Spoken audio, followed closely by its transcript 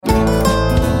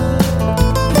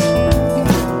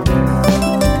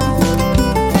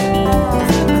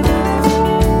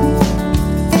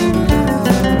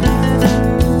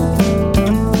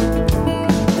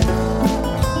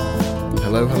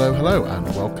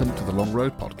welcome to the Long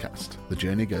Road Podcast. The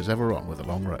journey goes ever on with a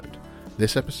long road.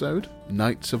 This episode,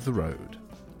 Knights of the Road.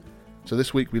 So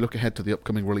this week we look ahead to the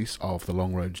upcoming release of The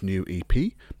Long Road's new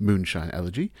EP, Moonshine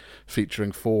Elegy,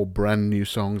 featuring 4 brand new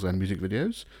songs and music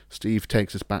videos. Steve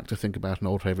takes us back to think about an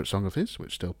old favourite song of his,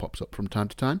 which still pops up from time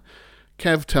to time.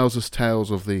 Kev tells us tales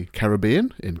of the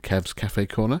Caribbean in Kev's Cafe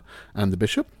Corner, and the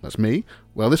Bishop, that's me,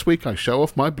 well this week I show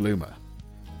off my bloomer.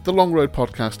 The Long Road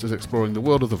Podcast is exploring the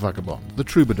world of the vagabond, the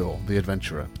troubadour, the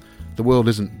adventurer. The world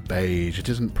isn't beige, it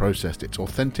isn't processed, it's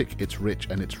authentic, it's rich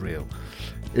and it's real.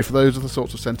 If those are the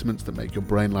sorts of sentiments that make your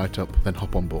brain light up, then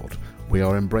hop on board. We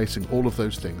are embracing all of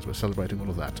those things, we're celebrating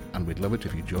all of that, and we'd love it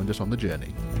if you joined us on the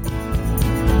journey.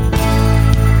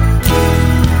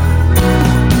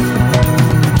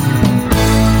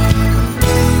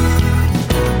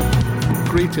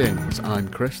 Greetings, I'm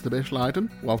Chris the Bish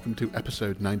Lydon. Welcome to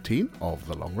episode 19 of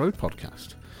the Long Road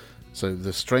Podcast. So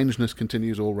the strangeness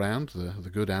continues all round, the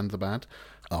good and the bad.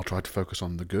 I'll try to focus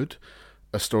on the good.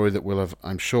 A story that will have,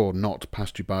 I'm sure, not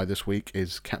passed you by this week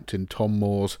is Captain Tom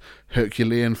Moore's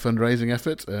Herculean fundraising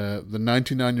effort. The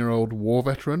 99-year-old war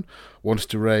veteran wants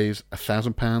to raise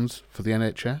 £1,000 for the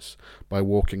NHS by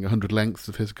walking 100 lengths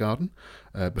of his garden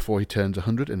before he turns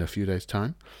 100 in a few days'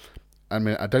 time. I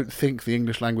mean, I don't think the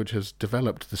English language has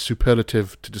developed the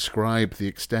superlative to describe the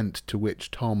extent to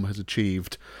which Tom has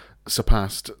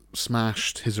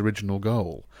smashed his original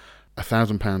goal.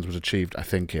 £1,000 was achieved, I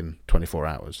think, in 24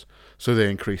 hours. So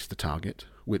they increased the target,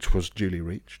 which was duly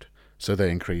reached. So they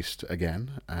increased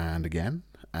again and again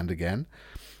and again.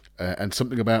 And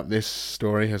something about this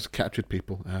story has captured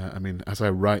people. I mean, as I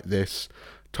write this,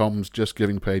 Tom's just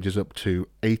giving pages up to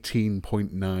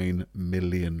 £18.9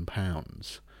 million.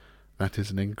 That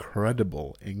is an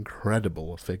incredible,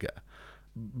 incredible figure.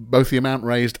 Both the amount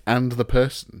raised and the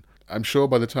person. I'm sure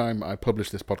by the time I publish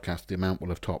this podcast, the amount will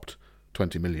have topped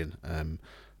 20 million.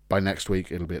 By next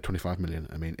week, it'll be at 25 million.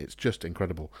 I mean, it's just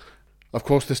incredible. Of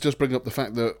course, this does bring up the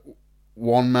fact that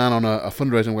one man on a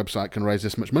fundraising website can raise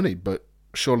this much money, but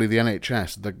surely the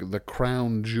NHS, the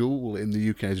crown jewel in the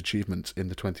UK's achievements in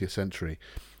the 20th century,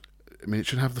 I mean, it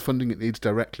should have the funding it needs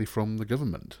directly from the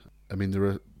government. I mean, there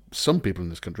are some people in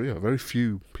this country, or very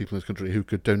few people in this country, who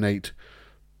could donate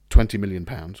 £20 million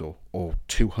or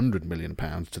 £200 million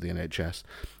to the NHS,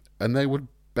 and they would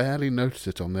barely notice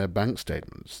it on their bank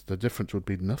statements. The difference would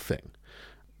be nothing.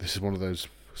 This is one of those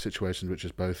situations which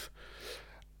is both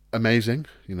amazing,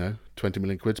 20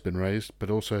 million quid's been raised, but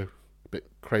also a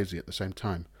bit crazy at the same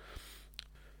time.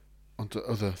 On to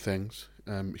other things.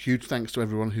 Huge thanks to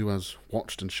everyone who has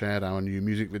watched and shared our new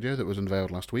music video that was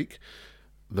unveiled last week.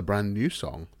 The brand new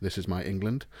song, This Is My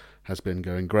England, has been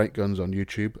going great guns on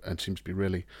YouTube and seems to be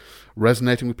really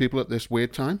resonating with people at this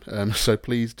weird time. So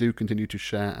please do continue to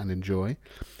share and enjoy.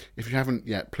 If you haven't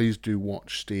yet, please do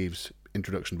watch Steve's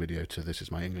introduction video to This Is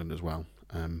My England as well.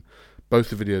 Both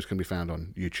the videos can be found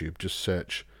on YouTube. Just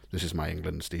search This Is My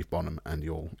England, Steve Bonham, and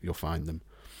you'll find them.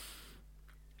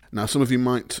 Now, some of you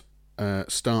might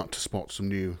start to spot some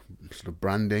new sort of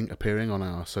branding appearing on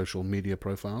our social media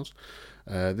profiles.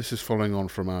 This is following on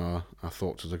from our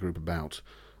thoughts as a group about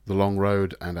the long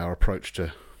road and our approach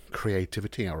to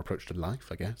creativity, our approach to life,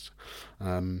 I guess.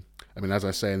 I mean, as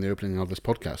I say in the opening of this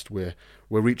podcast, we're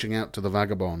reaching out to the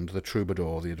vagabond, the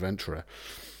troubadour, the adventurer.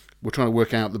 We're trying to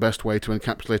work out the best way to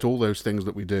encapsulate all those things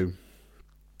that we do.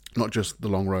 Not just the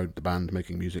long road, the band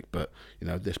making music, but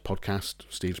this podcast,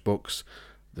 Steve's books,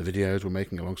 the videos we're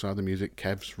making alongside the music,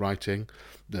 Kev's writing,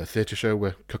 the theatre show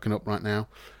we're cooking up right now.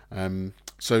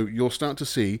 So you'll start to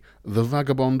see the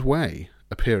Vagabond Way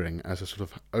appearing as a sort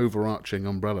of overarching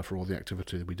umbrella for all the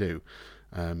activity that we do.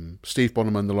 Steve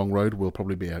Bonham and The Long Road will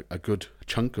probably be a good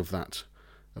chunk of that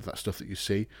stuff that you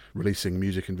see, releasing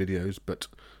music and videos, but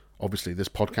obviously this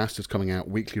podcast is coming out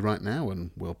weekly right now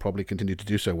and will probably continue to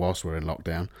do so whilst we're in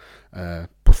lockdown.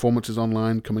 Performances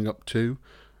online coming up too.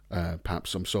 Perhaps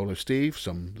some solo Steve,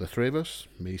 some the three of us,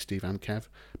 me, Steve and Kev,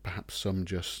 perhaps some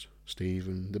just Steve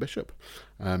and the Bishop.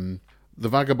 The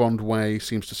Vagabond Way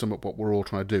seems to sum up what we're all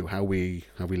trying to do, how we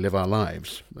live our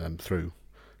lives through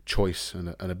choice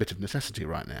and a bit of necessity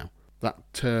right now. That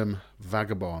term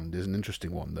vagabond is an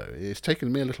interesting one, though. It's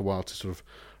taken me a little while to sort of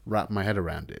wrap my head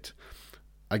around it.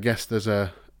 I guess there's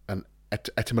an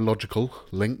etymological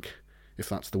link, if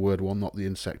that's the word one, not the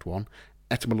insect one,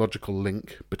 etymological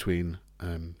link between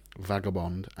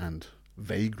vagabond and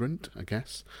vagrant, I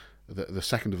guess. The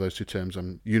second of those two terms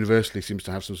universally seems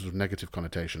to have some sort of negative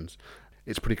connotations.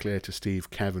 It's pretty clear to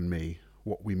Steve, Kev and me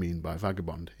what we mean by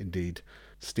vagabond. Indeed,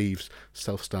 Steve's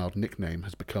self-styled nickname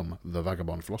has become the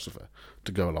Vagabond Philosopher,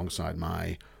 to go alongside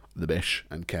the Bish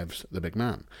and Kev's the Big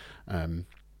Man. I mean,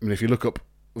 if you look up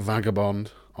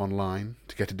vagabond online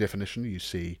to get a definition. You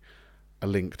see a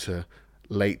link to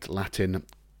late Latin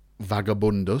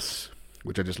vagabundus,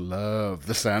 which I just love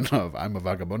the sound of. I'm a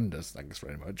vagabundus, thanks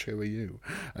very much, who are you?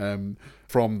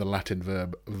 From the Latin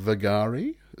verb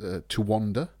vagare, to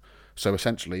wander. So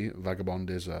essentially, vagabond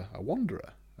is a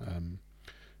wanderer.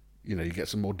 You get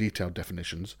some more detailed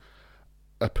definitions.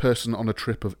 A person on a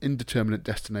trip of indeterminate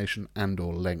destination and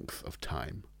or length of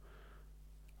time.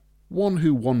 One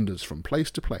who wanders from place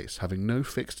to place, having no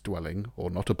fixed dwelling or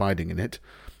not abiding in it,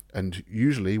 and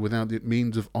usually without the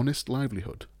means of honest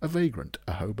livelihood, a vagrant,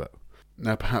 a hobo.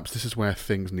 Now perhaps this is where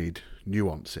things need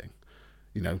nuancing.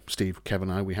 Steve, Kev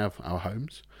and I, we have our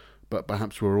homes, but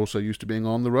perhaps we're also used to being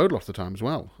on the road lots of the time as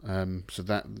well. So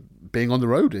that being on the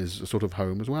road is a sort of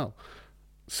home as well.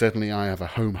 Certainly I have a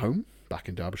home back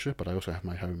in Derbyshire, but I also have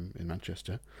my home in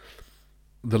Manchester.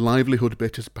 The livelihood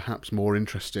bit is perhaps more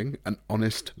interesting, an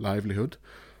honest livelihood.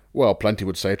 Well, plenty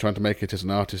would say trying to make it as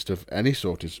an artist of any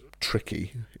sort is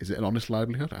tricky. Is it an honest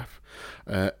livelihood?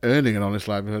 Earning an honest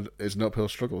livelihood is an uphill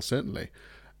struggle, certainly.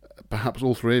 Perhaps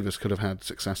all three of us could have had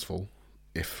successful,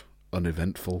 if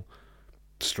uneventful,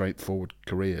 straightforward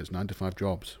careers, 9-to-5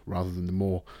 jobs, rather than the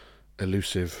more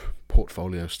elusive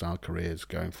portfolio-style careers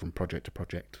going from project to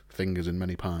project, fingers in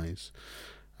many pies.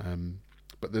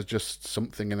 But there's just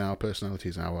something in our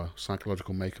personalities, our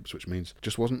psychological makeups, which means it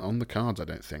just wasn't on the cards, I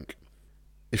don't think.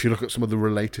 If you look at some of the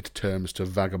related terms to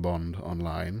vagabond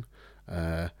online,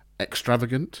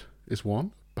 extravagant is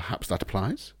one. Perhaps that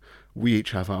applies. We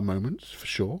each have our moments, for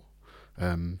sure.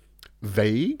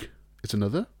 Vague is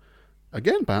another.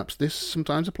 Again, perhaps this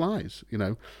sometimes applies.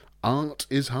 Art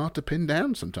is hard to pin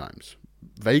down sometimes.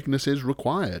 Vagueness is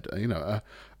required. A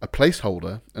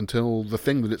placeholder until the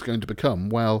thing that it's going to become,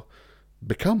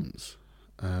 becomes.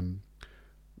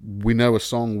 We know a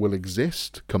song will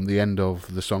exist come the end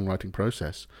of the songwriting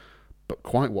process, but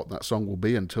quite what that song will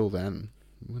be until then,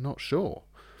 we're not sure.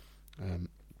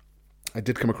 I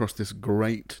did come across this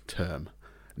great term,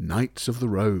 Knights of the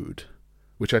Road,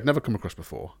 which I'd never come across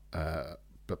before,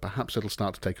 but perhaps it'll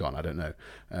start to take on, I don't know.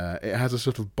 It has a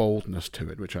sort of boldness to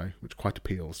it, which quite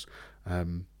appeals.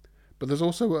 But there's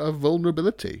also a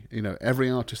vulnerability. Every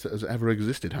artist that has ever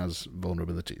existed has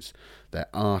vulnerabilities. Their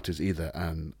art is either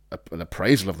an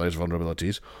appraisal of those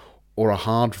vulnerabilities or a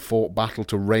hard-fought battle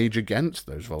to rage against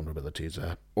those vulnerabilities,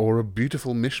 or a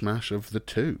beautiful mishmash of the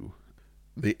two.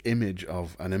 The image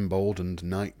of an emboldened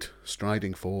knight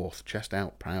striding forth, chest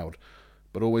out, proud,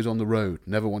 but always on the road,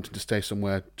 never wanting to stay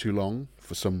somewhere too long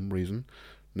for some reason,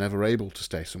 never able to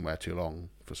stay somewhere too long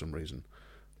for some reason.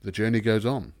 The journey goes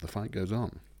on, the fight goes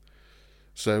on.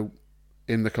 So,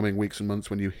 in the coming weeks and months,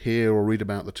 when you hear or read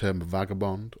about the term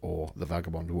vagabond or the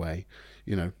vagabond way,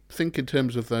 think in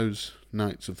terms of those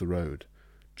knights of the road.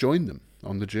 Join them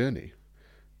on the journey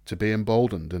to be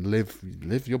emboldened and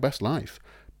live your best life.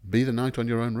 Be the knight on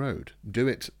your own road. Do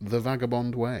it the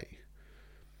vagabond way.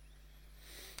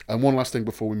 And one last thing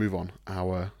before we move on.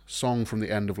 Our song from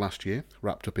the end of last year,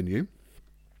 Wrapped Up in You,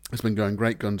 it's been going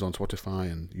great guns on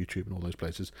Spotify and YouTube and all those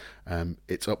places.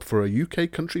 It's up for a UK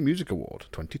Country Music Award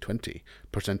 2020,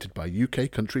 presented by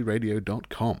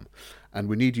ukcountryradio.com. And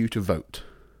we need you to vote.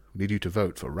 We need you to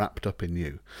vote for Wrapped Up in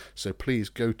You. So please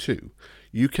go to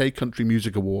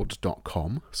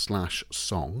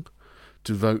ukcountrymusicawards.com/song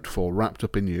to vote for Wrapped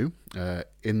Up in You.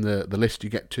 In the list you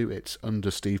get to, it's under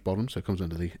Steve Bodham, so it comes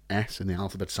under the S in the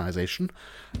alphabetisation.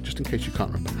 Just in case you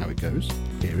can't remember how it goes,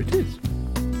 here it is.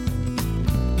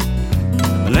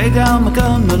 I laid down my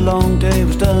gun, the long day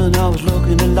was done, I was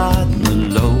looking to lighten the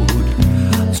load.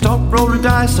 Stopped rolling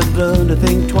dice, I learned to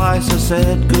think twice, I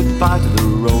said goodbye to the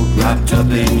road. Wrapped up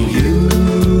in you,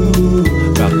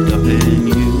 wrapped up in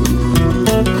you,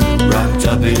 wrapped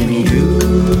up in you,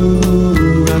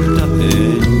 wrapped up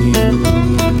in you.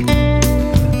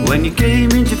 When you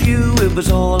came into view, it was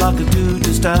all I could do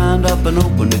to stand up and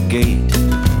open the gate.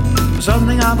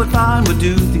 Something I would find would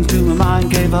do things to my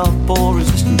mind, gave up all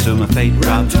resistance to my fate.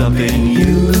 Wrapped up in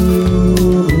you,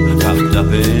 wrapped up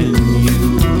in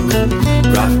you,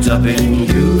 wrapped up in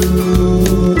you,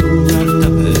 wrapped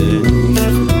up in you.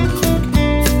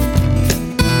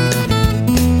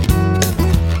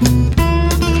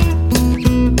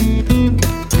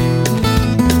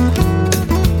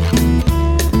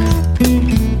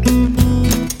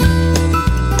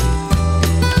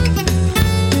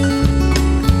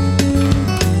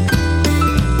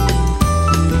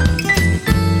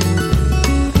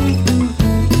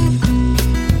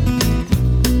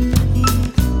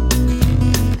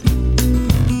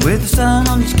 With the sun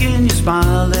on your skin, you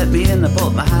smile at me, and I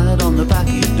put my hat on the back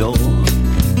of your door.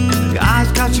 Your eyes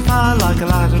eyes catch a fire like a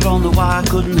lighter on the wire.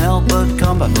 Couldn't help but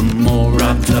come back for more.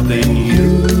 Wrapped up in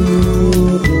you,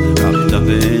 wrapped up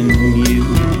in you,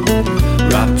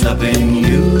 wrapped up in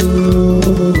you,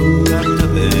 wrapped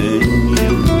up in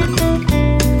you.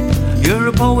 You're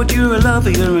a poet, you're a lover,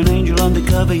 you're an angel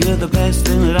undercover. You're the best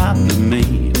thing that happened to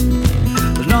me.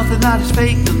 There's nothing that is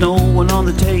fake, there's no one on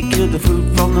the take. You're the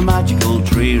fruit from the magical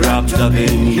tree. Wrapped up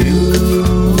in you,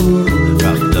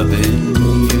 wrapped up in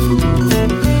you,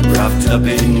 wrapped up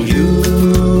in you,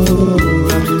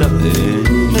 wrapped up in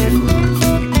you.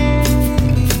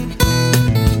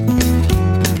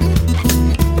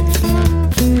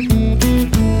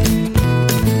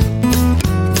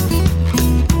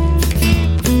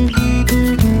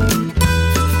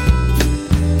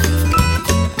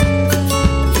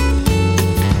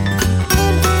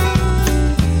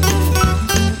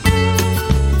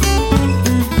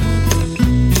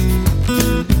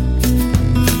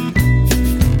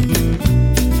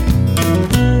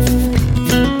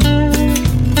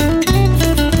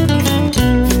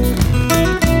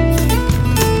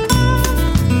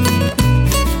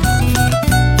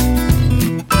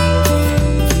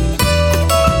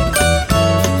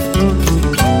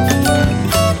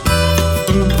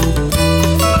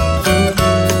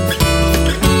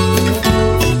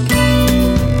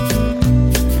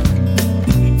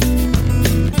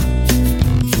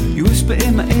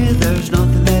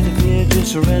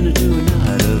 Surrender to a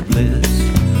night of bliss.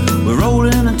 We're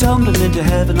rolling and tumbling into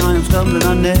heaven. I am stumbling,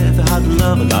 I never had a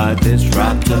lover like this.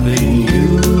 Wrapped up in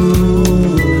you,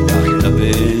 wrapped up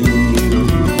in you,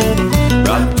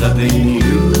 wrapped up in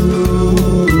you,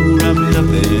 wrapped up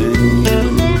in you,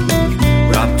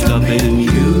 wrapped up in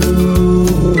you,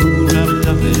 wrapped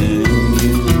up in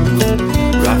you,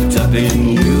 wrapped up in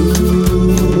you,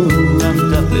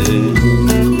 wrapped up in you.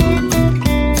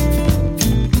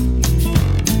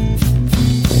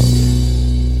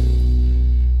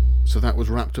 That was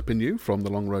Wrapped Up in You from the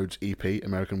Long Roads EP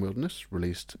American Wilderness,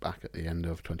 released back at the end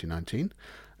of 2019.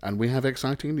 And we have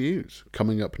exciting news.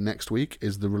 Coming up next week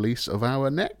is the release of our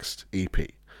next EP,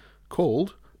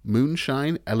 called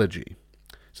Moonshine Elegy.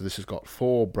 So this has got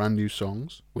 4 brand new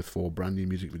songs with 4 brand new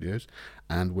music videos,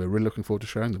 and we're really looking forward to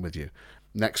sharing them with you.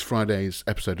 Next Friday's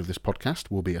episode of this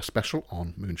podcast will be a special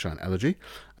on Moonshine Elegy.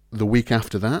 The week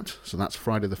after that, so that's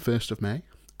Friday the 1st of May,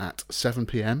 at 7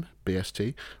 p.m.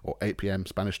 BST or 8 p.m.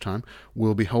 Spanish time,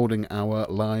 we'll be holding our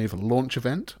live launch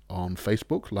event on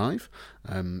Facebook Live.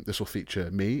 This will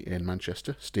feature me in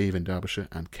Manchester, Steve in Derbyshire,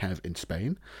 and Kev in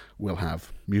Spain. We'll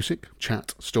have music,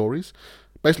 chat, stories,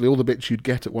 basically all the bits you'd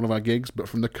get at one of our gigs, but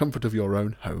from the comfort of your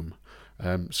own home.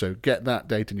 So get that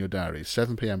date in your diaries,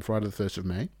 7 p.m. Friday the 1st of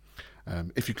May.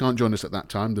 If you can't join us at that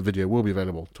time, the video will be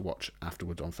available to watch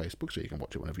afterwards on Facebook, so you can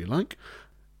watch it whenever you like.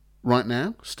 Right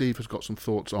now, Steve has got some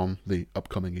thoughts on the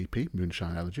upcoming EP,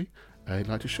 Moonshine Elegy, he'd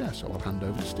like to share, so I'll hand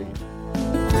over to Steve.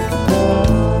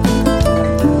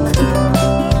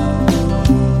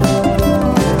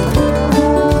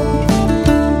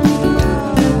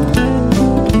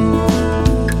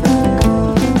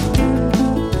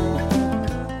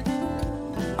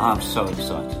 I'm so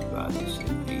excited about this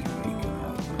EP coming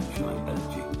out of Moonshine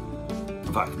Elegy.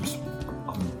 In fact,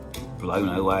 I'm blown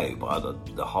away by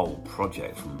the whole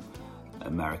project from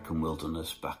American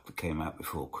Wilderness that came out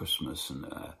before Christmas, and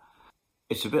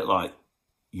it's a bit like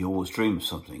you always dream of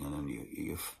something and then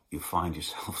you find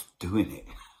yourself doing it.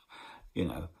 You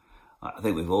know, I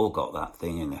think we've all got that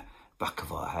thing in the back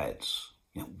of our heads,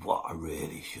 you know, what I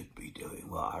really should be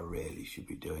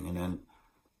doing, and then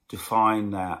to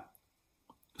find that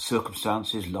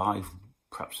circumstances, life,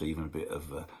 perhaps even a bit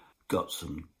of guts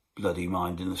and bloody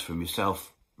mindedness from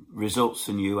yourself results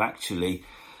in you actually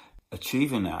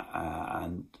achieving that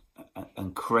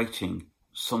and creating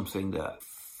something that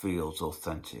feels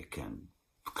authentic and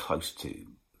close to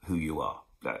who you are.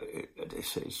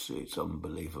 It's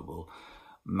unbelievable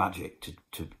magic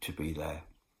to be there,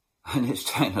 and it's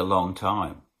taken a long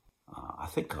time. I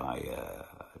think I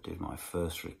did my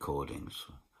first recordings.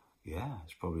 Yeah,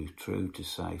 it's probably true to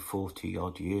say 40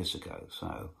 odd years ago.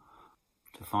 So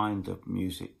to find the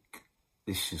music,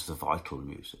 this is the vital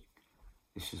music.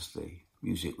 This is the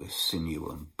music with sinew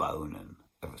and bone and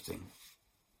everything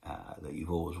that you've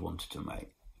always wanted to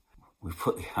make. We've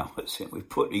put the hours in, we've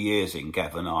put the years in,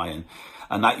 Gav and I,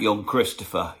 and that young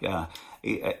Christopher, yeah,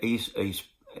 he's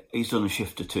done a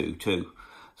shift or two too.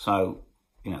 So,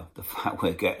 you know, the fact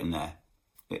we're getting there,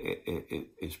 it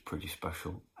is pretty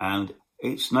special. And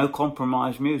it's no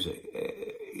compromise music.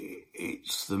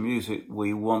 It's the music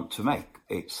we want to make.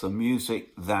 It's the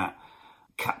music that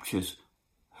captures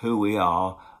who we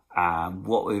are and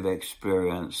what we've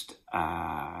experienced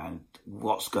and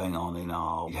what's going on in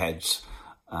our heads.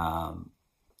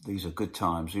 These are good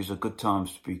times. These are good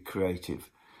times to be creative.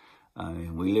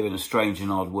 We live in a strange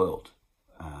and odd world.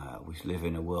 We live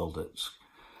in a world that's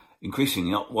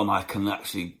increasingly not one I can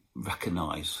actually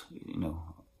recognise,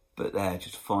 but there,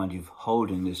 just find you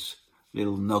holding this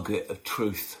little nugget of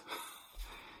truth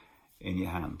in your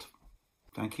hand.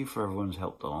 Thank you for everyone's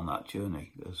help on that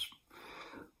journey. There's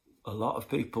a lot of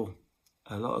people,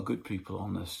 a lot of good people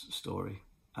on this story,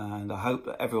 and I hope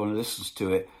that everyone who listens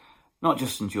to it not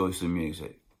just enjoys the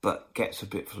music, but gets a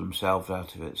bit for themselves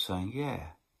out of it, saying, yeah,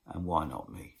 and why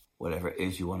not me? Whatever it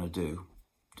is you want to do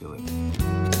it.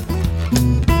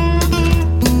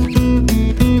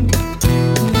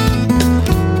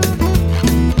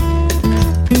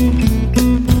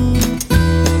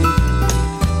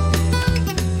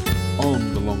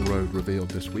 On The Long Road Revealed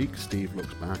this week, Steve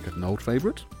looks back at an old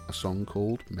favourite, a song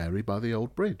called Mary by the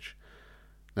Old Bridge.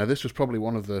 Now, this was probably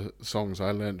one of the songs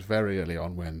I learnt very early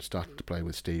on when starting to play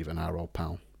with Steve and our old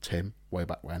pal Tim, way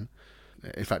back when.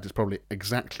 In fact, it's probably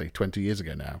exactly 20 years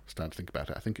ago now, starting to think about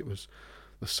it. I think it was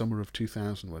the summer of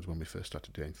 2000 was when we first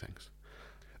started doing things.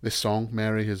 This song,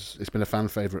 Mary, it's been a fan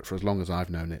favourite for as long as I've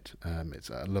known it. It's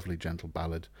a lovely, gentle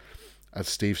ballad. As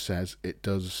Steve says, it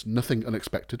does nothing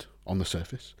unexpected on the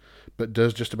surface, but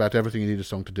does just about everything you need a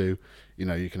song to do.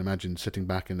 You can imagine sitting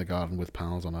back in the garden with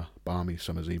pals on a balmy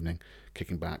summer's evening,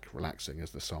 kicking back, relaxing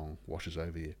as the song washes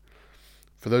over you.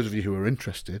 For those of you who are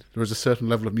interested, there is a certain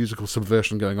level of musical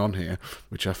subversion going on here,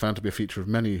 which I found to be a feature of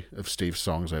many of Steve's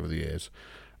songs over the years.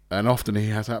 And often he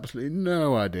has absolutely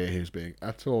no idea he was being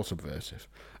at all subversive,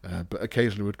 but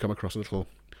occasionally would come across a little,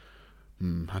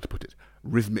 how to put it,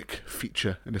 rhythmic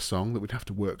feature in a song that we'd have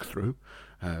to work through.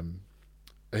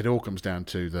 It all comes down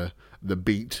to the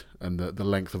beat and the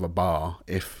length of a bar,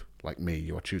 if, like me,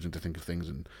 you are choosing to think of things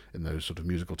in those sort of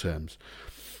musical terms.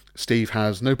 Steve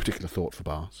has no particular thought for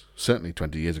bars, certainly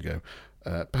 20 years ago.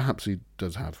 Perhaps he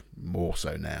does have more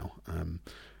so now.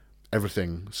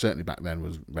 Everything, certainly back then,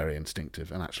 was very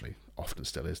instinctive, and actually often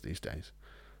still is these days.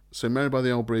 So Mary by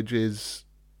the Old Bridge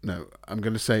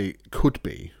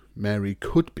Mary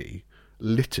could be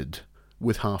littered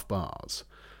with half bars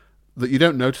that you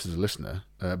don't notice as a listener,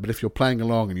 but if you're playing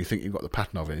along and you think you've got the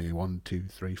pattern of it, 1, 2,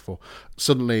 3, 4,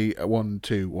 suddenly 1,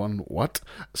 2, 1, what?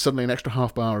 Suddenly an extra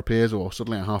half bar appears, or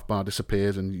suddenly a half bar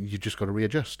disappears, and you've just got to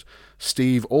readjust.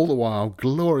 Steve, all the while,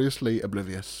 gloriously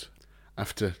oblivious.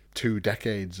 After 2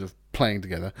 decades of playing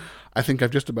together, I think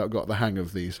I've just about got the hang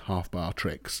of these half-bar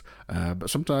tricks, but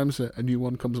sometimes a new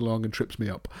one comes along and trips me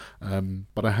up,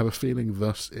 but I have a feeling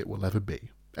thus it will ever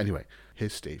be. Anyway,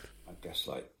 here's Steve. I guess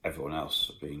like everyone else,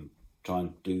 I've been trying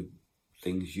to do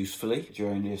things usefully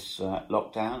during this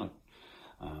lockdown.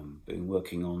 I've been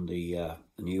working on the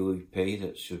new EP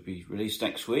that should be released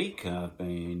next week. I've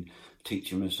been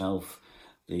teaching myself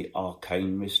the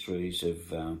arcane mysteries of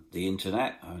the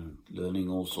internet and learning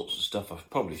all sorts of stuff I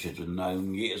probably should have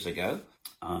known years ago.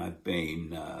 I've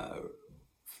been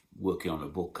working on a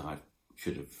book I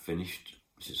should have finished.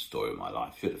 This is the story of my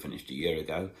life. Should have finished a year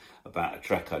ago, about a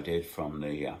trek I did from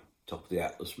the top of the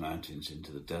Atlas Mountains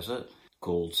into the desert,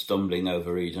 called Stumbling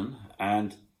Over Eden.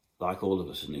 And like all of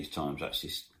us in these times,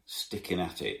 actually sticking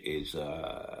at it is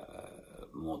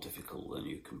more difficult than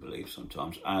you can believe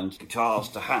sometimes. And guitars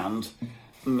to hand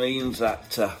means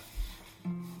that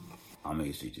I'm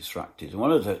easily distracted. And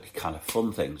one of the kind of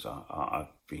fun things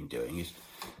I've been doing is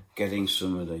getting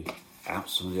some of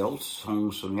the old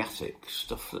songs from the attic,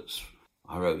 stuff that's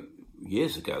I wrote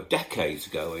years ago, decades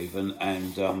ago even,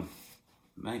 and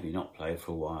maybe not played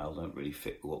for a while, don't really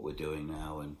fit what we're doing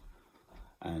now.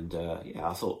 And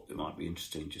I thought it might be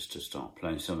interesting just to start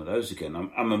playing some of those again.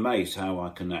 I'm amazed how I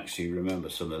can actually remember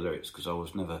some of the lyrics, because I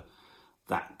was never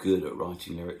that good at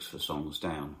writing lyrics for songs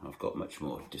down. I've got much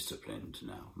more disciplined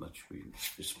now, much more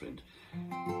disciplined.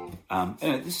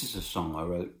 Anyway, this is a song I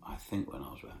wrote, I think, when I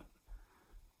was about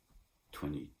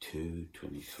 22,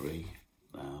 23.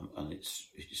 And it's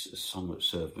a song that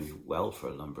served me well for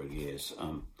a number of years.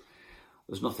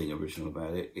 There's nothing original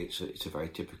about it. It's a very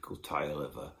typical tale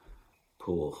of a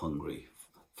poor, hungry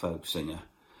folk singer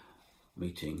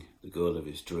meeting the girl of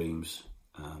his dreams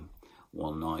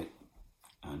one night,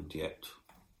 and yet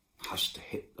has to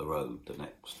hit the road the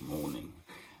next morning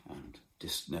and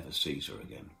just never sees her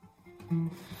again.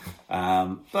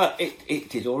 But it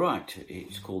did all right.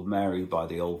 It's called Mary by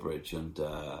the Old Bridge, and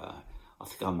I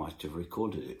think I might have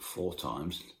recorded it 4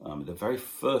 times. The very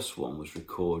first one was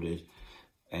recorded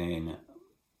in,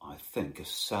 I think, a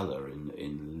cellar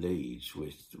in Leeds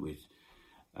with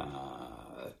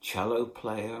a cello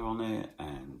player on it,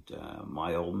 and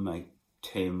my old mate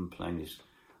Tim playing this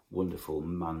wonderful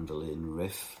mandolin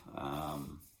riff.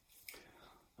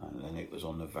 And then it was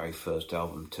on the very first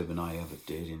album Tim and I ever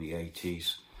did in the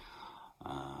 80s.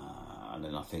 And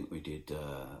then I think we did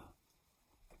a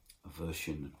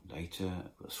version later,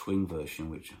 a swing version,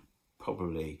 which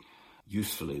probably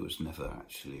usefully was never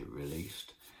actually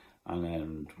released. And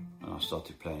then when I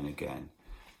started playing again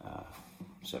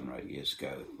 7 or 8 years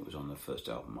ago, it was on the first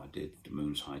album I did, The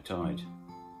Moon's High Tide.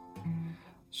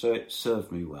 So it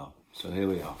served me well. So here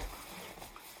we are,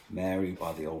 Mary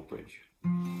by the Old Bridge.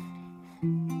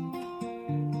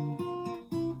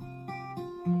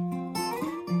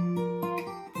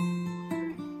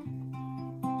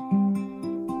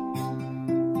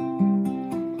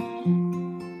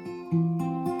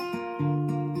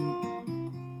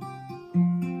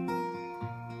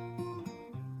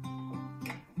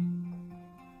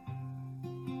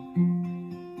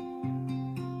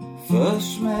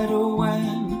 First met her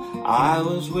when I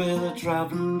was with a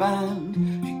traveling band.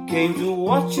 She came to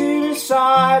watch and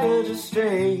decided to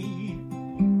stay.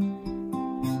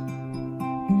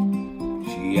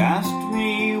 She asked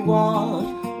me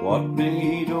what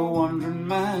made a wandering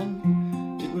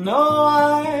man. Didn't know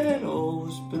I had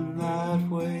always been that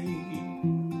way.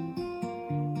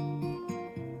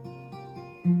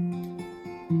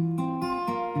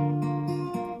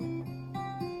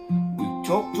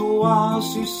 Talked a while,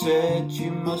 she said she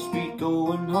must be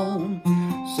going home.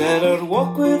 Said I'd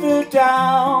walk with her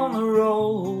down the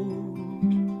road.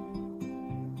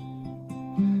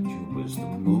 She was the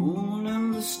moon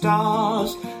and the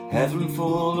stars, heaven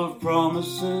full of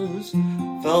promises.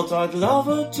 Felt I'd love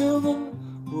her till the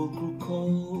world grew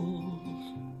cold.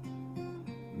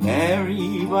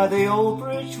 Mary by the old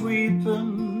bridge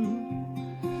weeping,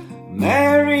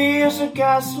 Mary as the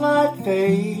gaslight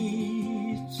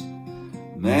fades,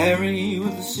 Mary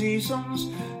with the seasons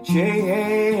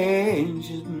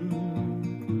changing,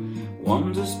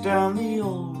 wanders down the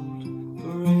old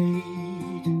parade.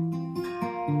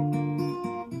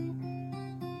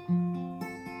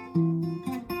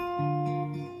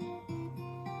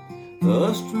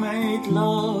 First made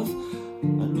love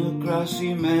in a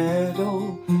grassy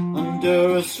meadow,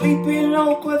 under a sleeping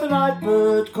oak where the night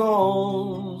bird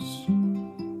calls.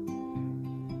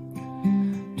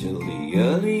 Till the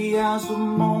early hours of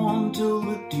morn, till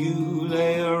the dew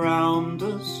lay around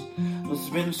us, has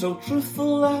been so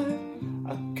truthful that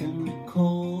I can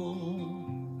recall.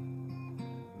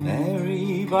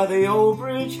 Mary by the old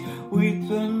bridge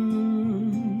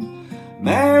weeping,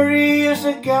 Mary as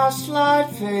the gaslight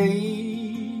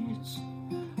fades,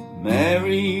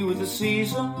 Mary with the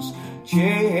seasons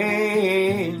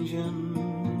changing,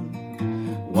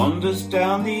 wanders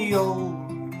down the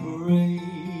old parade.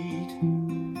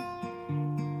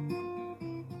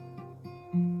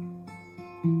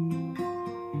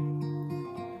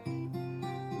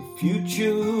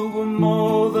 Future were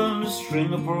more than a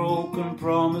string of broken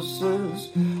promises.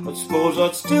 I suppose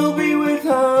I'd still be with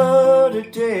her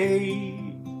today.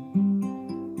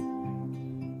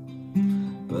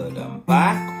 But I'm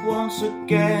back once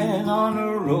again on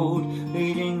a road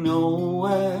leading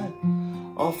nowhere.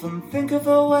 Often think of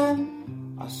her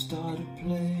when I start to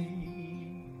play.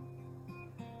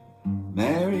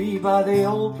 Mary by the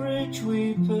old bridge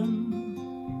weeping,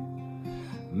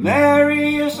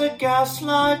 Mary as the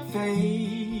gaslight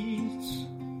fades,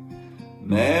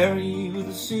 Mary with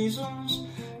the seasons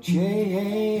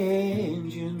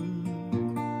changing,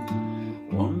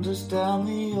 wanders down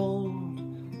the old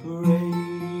parade.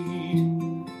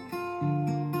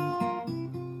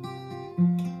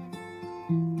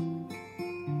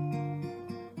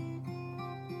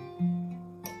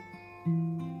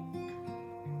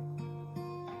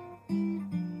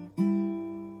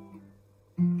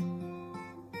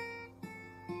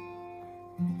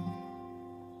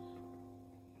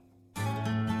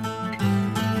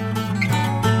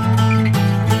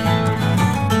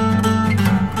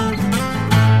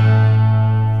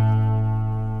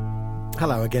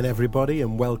 Hello again, everybody,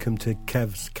 and welcome to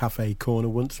Kev's Cafe Corner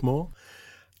once more.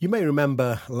 You may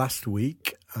remember last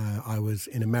week I was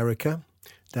in America,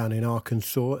 down in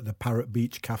Arkansas at the Parrot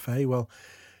Beach Cafe. Well,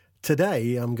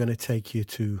 today I'm going to take you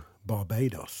to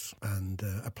Barbados, and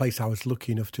a place I was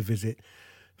lucky enough to visit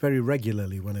very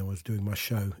regularly when I was doing my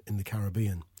show in the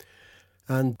Caribbean.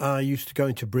 And I used to go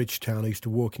into Bridgetown. I used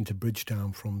to walk into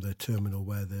Bridgetown from the terminal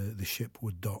where the ship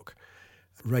would dock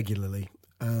regularly.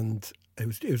 And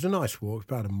it was a nice walk,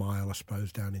 about a mile, I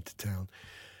suppose, down into town.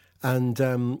 And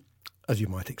as you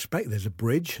might expect, there's a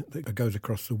bridge that goes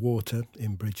across the water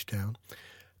in Bridgetown.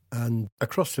 And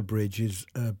across the bridge is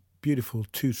a beautiful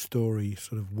two-storey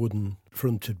sort of wooden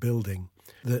fronted building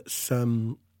that's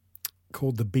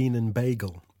called the Bean and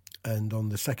Bagel. And on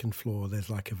the second floor, there's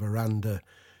like a veranda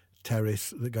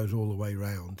terrace that goes all the way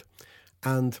round.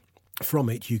 And from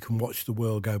it, you can watch the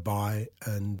world go by.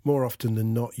 And more often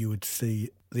than not, you would see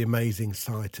the amazing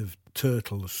sight of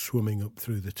turtles swimming up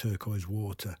through the turquoise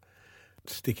water,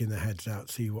 sticking their heads out,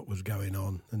 see what was going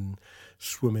on and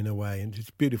swimming away. And it's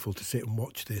beautiful to sit and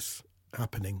watch this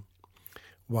happening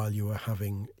while you were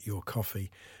having your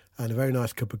coffee. And a very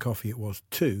nice cup of coffee it was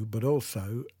too, but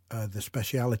also the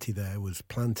speciality there was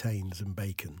plantains and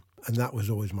bacon. And that was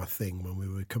always my thing when we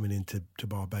were coming into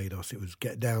Barbados. It was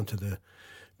get down to the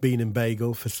Bean and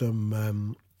Bagel for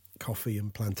some coffee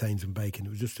and plantains and bacon. It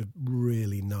was just a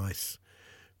really nice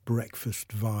breakfast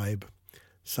vibe,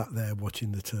 sat there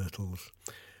watching the turtles.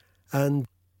 And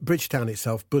Bridgetown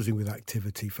itself, buzzing with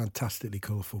activity, fantastically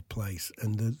colourful place.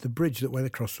 And the bridge that went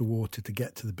across the water to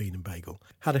get to the Bean and Bagel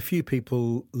had a few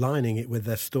people lining it with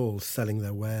their stalls, selling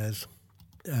their wares,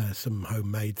 some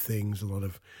homemade things, a lot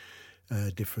of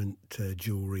different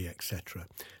jewellery, etc.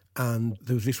 And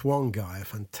there was this one guy, a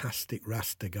fantastic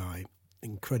Rasta guy,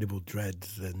 incredible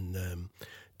dreads, and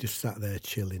just sat there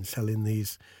chilling, selling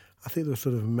these, I think they were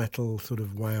sort of metal, sort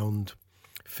of wound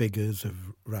figures of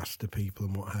Rasta people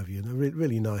and what have you. And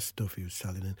really nice stuff he was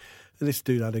selling. And this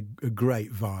dude had a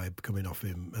great vibe coming off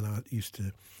him. And I used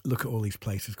to look at all these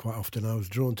places quite often. I was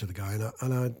drawn to the guy,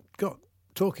 and I got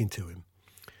talking to him.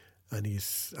 And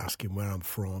he's asking where I'm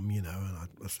from, you know. And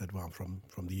I said, well, I'm from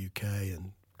the UK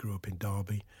and grew up in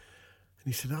Derby. And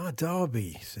he said, Derby.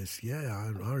 He says,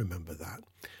 yeah, I remember that.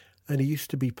 And he used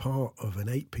to be part of an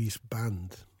 8-piece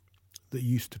band that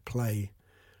used to play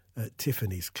at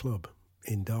Tiffany's Club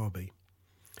in Derby.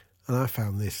 And I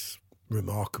found this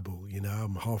remarkable, you know.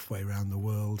 I'm halfway around the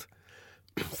world,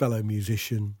 fellow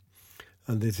musician,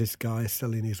 and there's this guy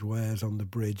selling his wares on the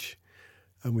bridge,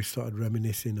 and we started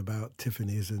reminiscing about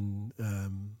Tiffany's and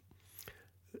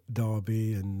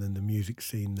Derby and the music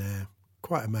scene there.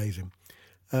 Quite amazing.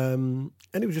 And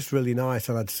it was just really nice,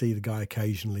 and I'd see the guy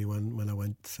occasionally when I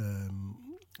went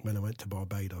to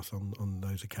Barbados on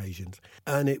those occasions.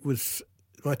 And it was,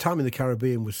 my time in the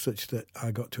Caribbean was such that I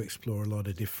got to explore a lot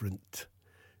of different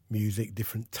music,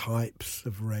 different types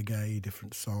of reggae,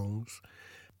 different songs.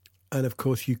 And of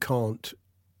course, you can't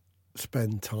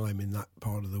spend time in that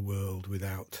part of the world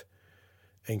without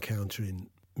encountering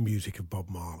music of Bob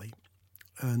Marley.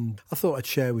 And I thought I'd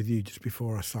share with you, just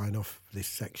before I sign off this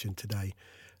section today,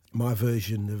 my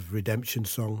version of Redemption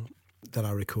Song that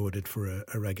I recorded for a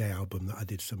reggae album that I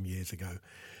did some years ago.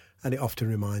 And it often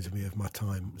reminds me of my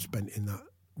time spent in that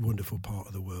wonderful part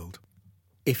of the world.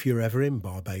 If you're ever in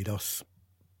Barbados,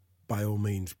 by all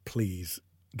means, please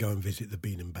go and visit the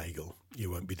Bean and Bagel. You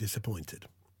won't be disappointed.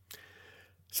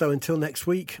 So until next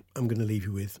week, I'm going to leave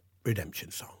you with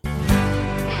Redemption Song.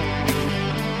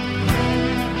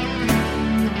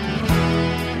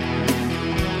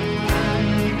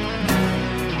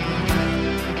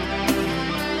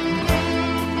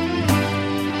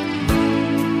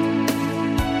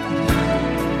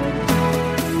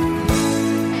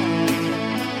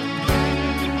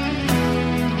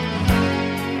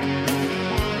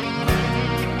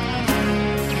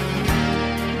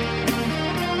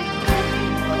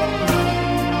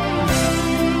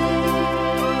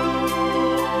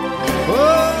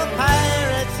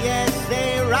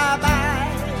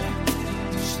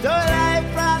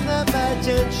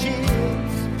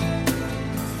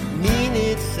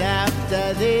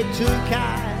 They took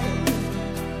I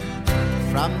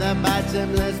from the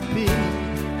bottomless pit,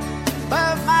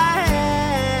 but my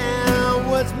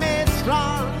hand was made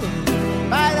strong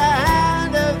by the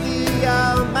hand of the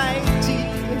Almighty.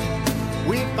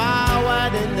 We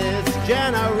forward in this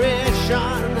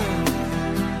generation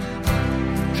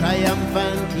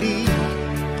triumphantly.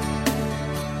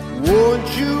 Won't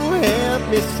you help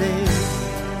me sing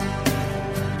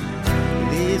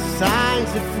these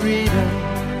songs of freedom?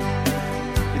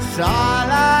 It's all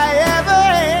I ever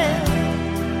had.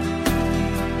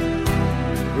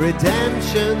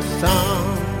 Redemption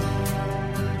song.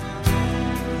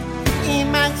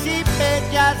 Emancipate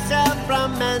yourself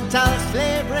from mental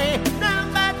slavery.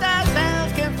 None but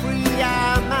ourselves can free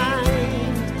our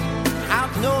mind.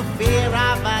 Have no fear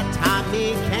of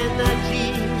atomic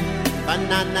energy, for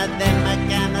none of them are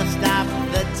gonna stop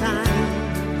the time.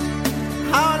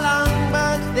 How long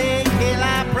must they kill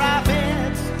our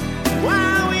prophets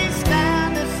while we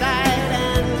stand aside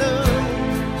and look?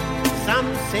 Some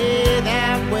say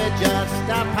that we're just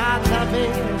a part of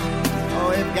it. Oh,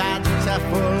 we've got to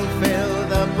fulfill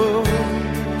the book.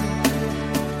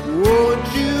 Won't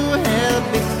you help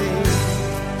me sing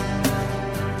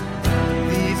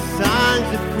these songs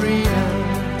of freedom?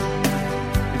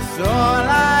 It's all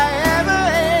I ever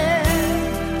had.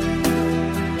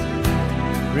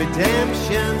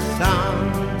 Redemption song,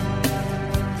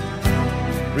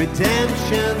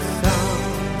 redemption song.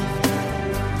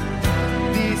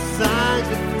 These signs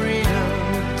of freedom,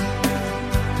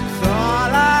 it's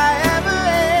all I ever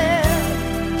had.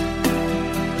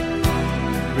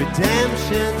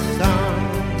 Redemption song,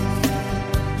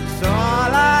 it's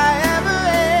all I ever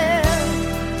had.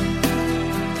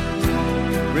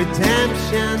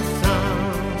 Redemption song,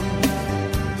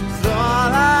 it's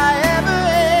all I ever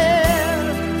had.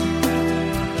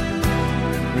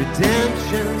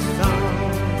 Redemption song,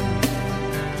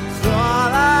 it's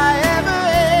all I ever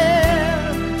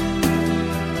had.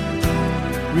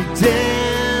 Redemption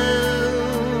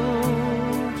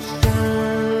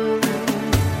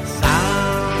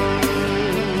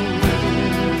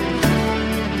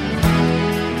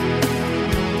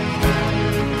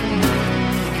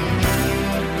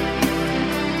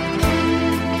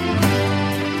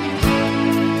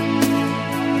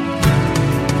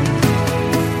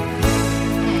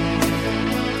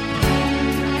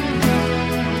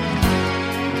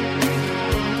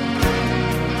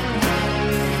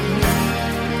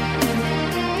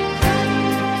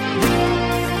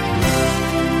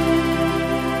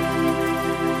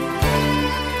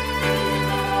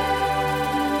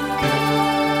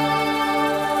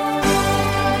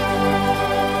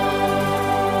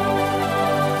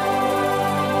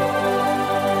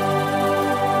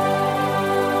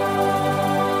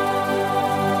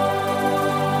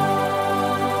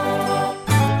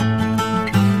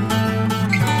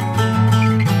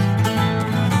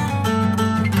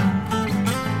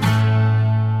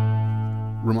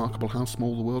Remarkable how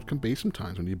small the world can be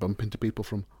sometimes when you bump into people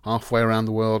from halfway around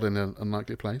the world in an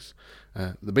unlikely place.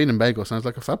 The Bean and Bagel sounds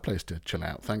like a fab place to chill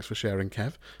out. Thanks for sharing,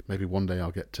 Kev. Maybe one day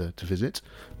I'll get to visit.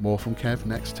 More from Kev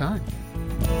next time.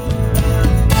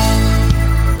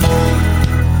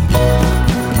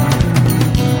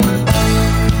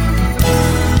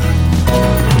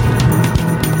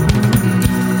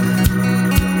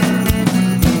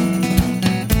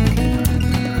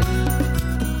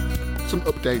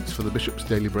 Updates for the Bishop's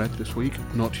Daily Bread this week.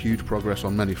 Not huge progress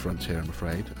on many fronts here, I'm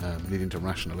afraid. Needing to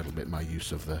ration a little bit my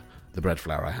use of the bread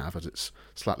flour I have, as it's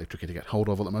slightly tricky to get hold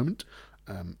of at the moment.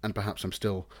 And perhaps I'm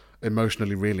still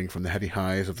emotionally reeling from the heady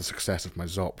highs of the success of my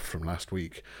Zop from last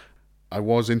week. I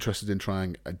was interested in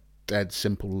trying a dead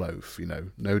simple loaf,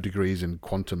 no degrees in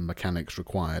quantum mechanics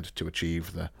required to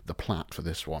achieve the plat for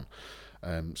this one.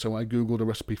 So I googled a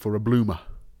recipe for a bloomer.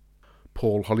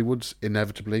 Paul Hollywood's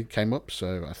inevitably came up,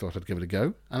 so I thought I'd give it a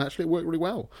go, and actually it worked really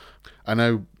well. I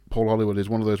know Paul Hollywood is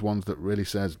one of those ones that really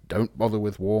says, don't bother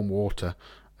with warm water,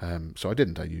 so I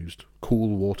didn't. I used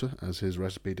cool water, as his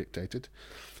recipe dictated.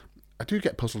 I do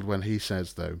get puzzled when he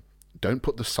says, though, don't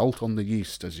put the salt on the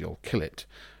yeast as you'll kill it,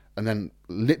 and then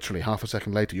literally half a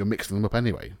second later you're mixing them up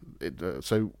anyway.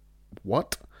 So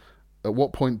what? At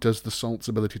what point does the salt's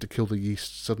ability to kill the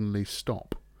yeast suddenly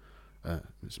stop?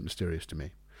 It's mysterious to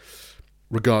me.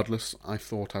 Regardless, I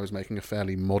thought I was making a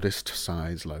fairly modest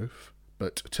size loaf,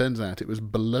 but it turns out it was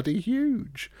bloody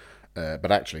huge,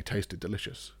 but actually tasted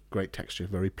delicious. Great texture,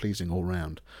 very pleasing all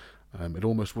round. It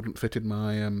almost wouldn't fit in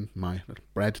my my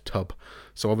bread tub,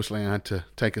 so obviously I had to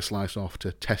take a slice off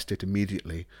to test it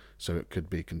immediately so it could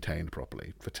be contained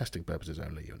properly, for testing purposes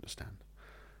only, you understand.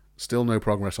 Still no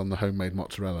progress on the homemade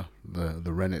mozzarella.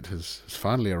 The rennet has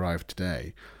finally arrived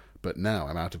today, but now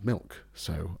I'm out of milk,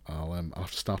 so I'll have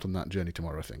to start on that journey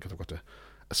tomorrow, I think, because I've got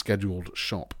a scheduled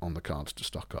shop on the cards to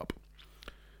stock up.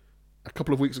 A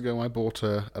couple of weeks ago I bought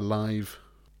a live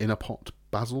in-a-pot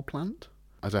basil plant,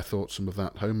 as I thought some of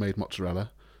that homemade mozzarella,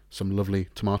 some lovely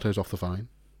tomatoes off the vine,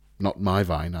 not my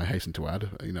vine, I hasten to add,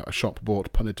 a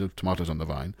shop-bought punnet of tomatoes on the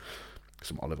vine,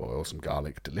 some olive oil, some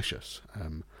garlic, delicious. I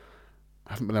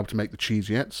haven't been able to make the cheese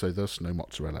yet, so thus no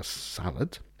mozzarella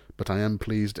salad, but I am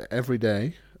pleased every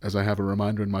day, as I have a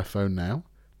reminder in my phone now,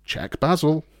 check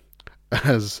basil,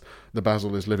 as the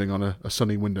basil is living on a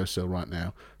sunny windowsill right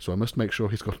now, so I must make sure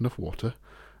he's got enough water.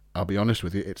 I'll be honest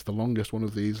with you, it's the longest one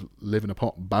of these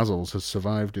live-in-a-pot basils has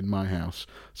survived in my house,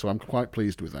 so I'm quite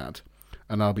pleased with that,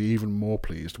 and I'll be even more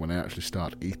pleased when I actually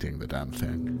start eating the damn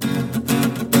thing.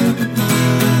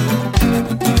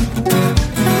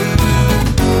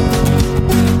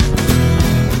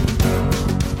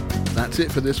 That's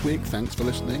it for this week. Thanks for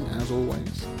listening, as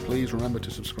always. Please remember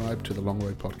to subscribe to the Long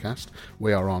Road Podcast.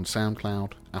 We are on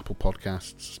SoundCloud, Apple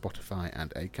Podcasts, Spotify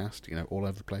and Acast, all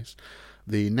over the place.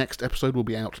 The next episode will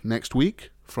be out next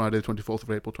week, Friday the 24th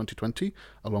of April 2020,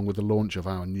 along with the launch of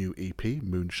our new EP,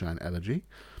 Moonshine Elegy.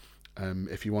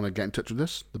 If you want to get in touch with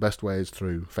us, the best way is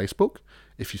through Facebook.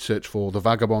 If you search for The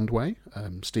Vagabond Way,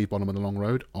 Steve Bonham and The Long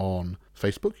Road on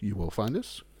Facebook, you will find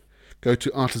us. Go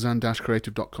to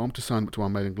artisan-creative.com to sign up to our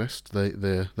mailing list.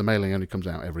 The mailing only comes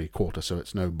out every quarter, so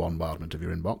it's no bombardment of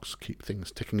your inbox. Keep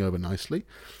things ticking over nicely.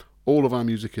 All of our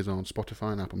music is on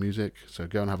Spotify and Apple Music, so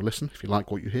go and have a listen. If you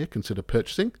like what you hear, consider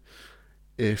purchasing.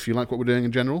 If you like what we're doing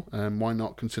in general, why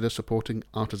not consider supporting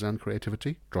Artisan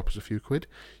Creativity? Drop us a few quid.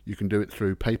 You can do it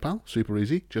through PayPal, super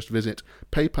easy. Just visit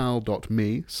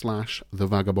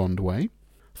paypal.me/thevagabondway.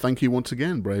 Thank you once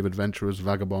again, brave adventurers,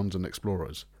 vagabonds and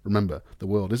explorers. Remember, the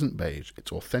world isn't beige,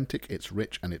 it's authentic, it's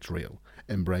rich and it's real.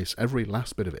 Embrace every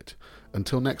last bit of it.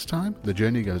 Until next time, the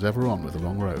journey goes ever on with a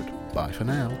long road. Bye for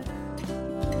now.